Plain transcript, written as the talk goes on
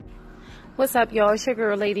What's up, y'all? It's your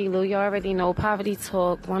girl, Lady Lou. You already know Poverty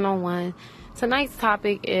Talk 101. Tonight's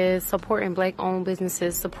topic is supporting black-owned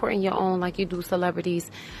businesses, supporting your own like you do celebrities.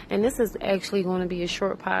 And this is actually going to be a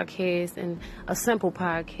short podcast and a simple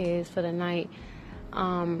podcast for the night.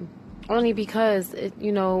 Only because,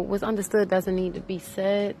 what's understood doesn't need to be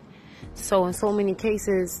said. So in so many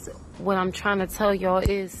cases, what I'm trying to tell y'all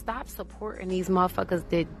is stop supporting these motherfuckers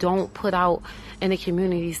that don't put out in the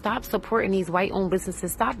community. Stop supporting these white-owned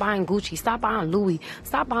businesses. Stop buying Gucci. Stop buying Louis.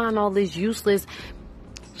 Stop buying all this useless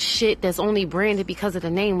shit that's only branded because of the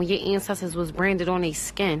name when your ancestors was branded on their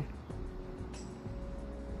skin.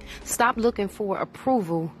 Stop looking for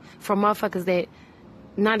approval from motherfuckers that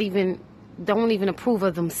don't even approve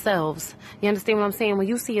of themselves. You understand what I'm saying? When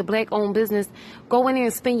you see a black-owned business, go in there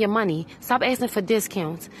and spend your money. Stop asking for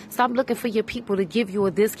discounts. Stop looking for your people to give you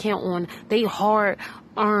a discount on their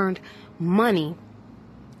hard-earned money.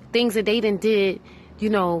 Things that they done did,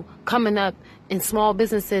 coming up in small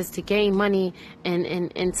businesses to gain money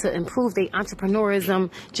and to improve their entrepreneurism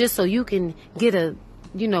just so you can get a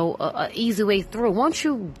easy way through. Won't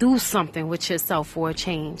you do something with yourself for a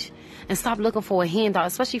change? And stop looking for a handout,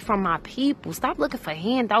 especially from my people. Stop looking for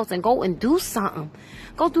handouts and go and do something.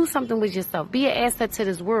 Go do something with yourself. Be an asset to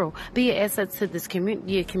this world. Be an asset to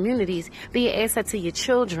your communities. Be an asset to your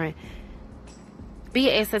children. Be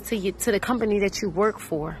an asset to the company that you work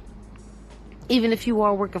for. Even if you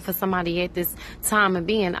are working for somebody at this time of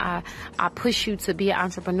being, I push you to be an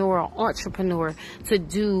entrepreneur, to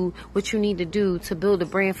do what you need to do to build a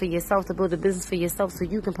brand for yourself, to build a business for yourself so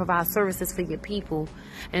you can provide services for your people.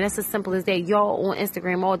 And that's as simple as that. Y'all on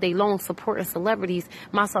Instagram all day long supporting celebrities,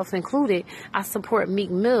 myself included. I support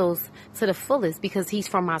Meek Mills to the fullest because he's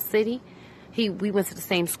from my city. We went to the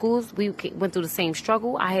same schools. We went through the same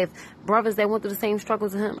struggle. I have brothers that went through the same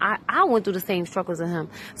struggles as him. I went through the same struggles as him.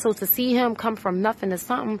 So to see him come from nothing to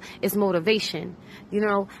something is motivation,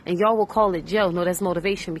 and y'all will call it jail. No, that's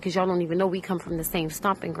motivation because y'all don't even know we come from the same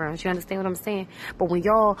stomping grounds. You understand what I'm saying? But when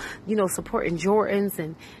y'all, supporting Jordans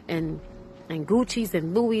and Gucci's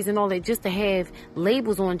and Louis and all that just to have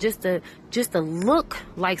labels on, just to look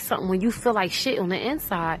like something when you feel like shit on the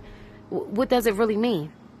inside, what does it really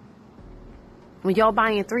mean? When y'all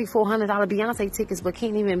buying $300-400 Beyonce tickets but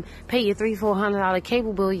can't even pay your $300-400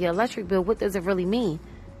 cable bill, your electric bill, what does it really mean?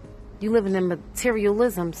 You living in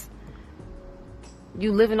materialisms.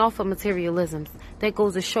 You living off of materialisms. That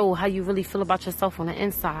goes to show how you really feel about yourself on the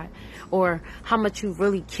inside, or how much you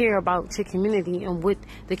really care about your community and what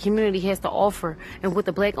the community has to offer and what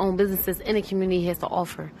the black-owned businesses in the community has to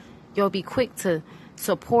offer. Y'all be quick to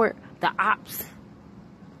support the ops,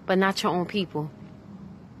 but not your own people.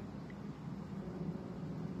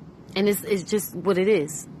 And it's just what it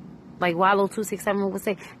is. Like Wallow 267 would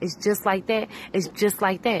say, it's just like that. It's just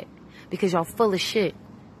like that. Because y'all full of shit.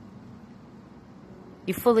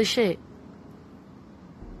 You're full of shit.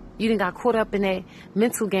 You done got caught up in that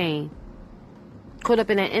mental game. Caught up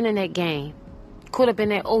in that internet game. Caught up in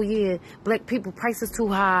that, oh yeah, black people prices too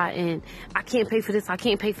high and I can't pay for this, I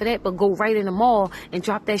can't pay for that, but go right in the mall and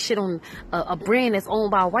drop that shit on a brand that's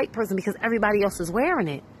owned by a white person because everybody else is wearing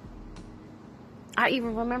it. I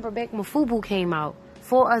even remember back when FUBU came out,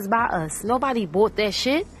 For Us, By Us. Nobody bought that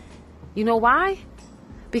shit. You know why?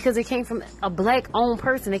 Because it came from a black-owned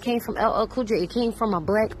person. It came from LL Cool J. It came from a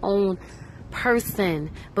black-owned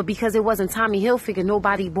person. But because it wasn't Tommy Hilfiger,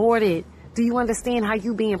 nobody bought it. Do you understand how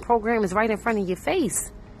you being programmed is right in front of your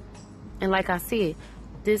face? And like I said,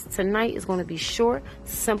 this tonight is going to be short,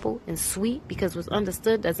 simple, and sweet because what's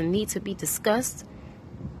understood doesn't need to be discussed.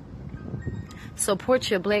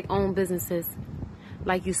 Support your black-owned businesses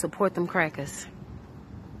like you support them crackers.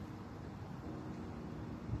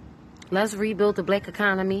 Let's rebuild the black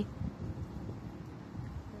economy.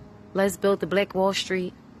 Let's build the black Wall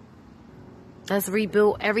Street. Let's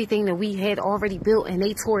rebuild everything that we had already built and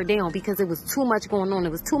they tore it down because it was too much going on.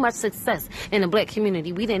 It was too much success in the black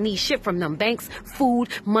community. We didn't need shit from them. Banks, food,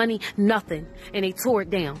 money, nothing. And they tore it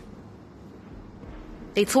down.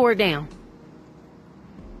 They tore it down.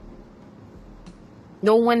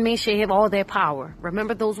 No one man should have all that power.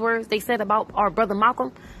 Remember those words they said about our brother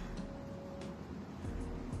Malcolm?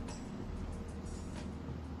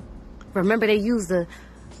 Remember they used the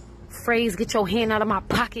phrase, get your hand out of my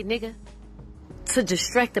pocket, nigga, to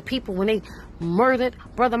distract the people when they murdered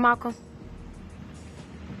brother Malcolm?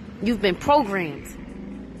 You've been programmed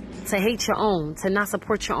to hate your own, to not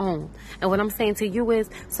support your own. And what I'm saying to you is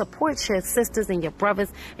support your sisters and your brothers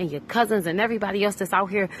and your cousins and everybody else that's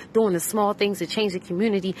out here doing the small things to change the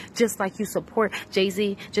community, just like you support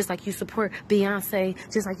Jay-Z, just like you support Beyonce,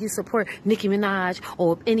 just like you support Nicki Minaj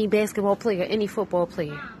or any basketball player, any football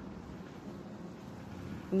player.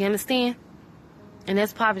 You understand? And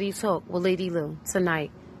that's Poverty Talk with Lady Lou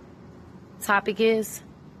tonight. Topic is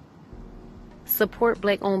support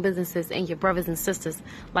black-owned businesses and your brothers and sisters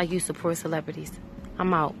like you support celebrities.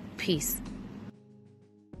 I'm out. Peace.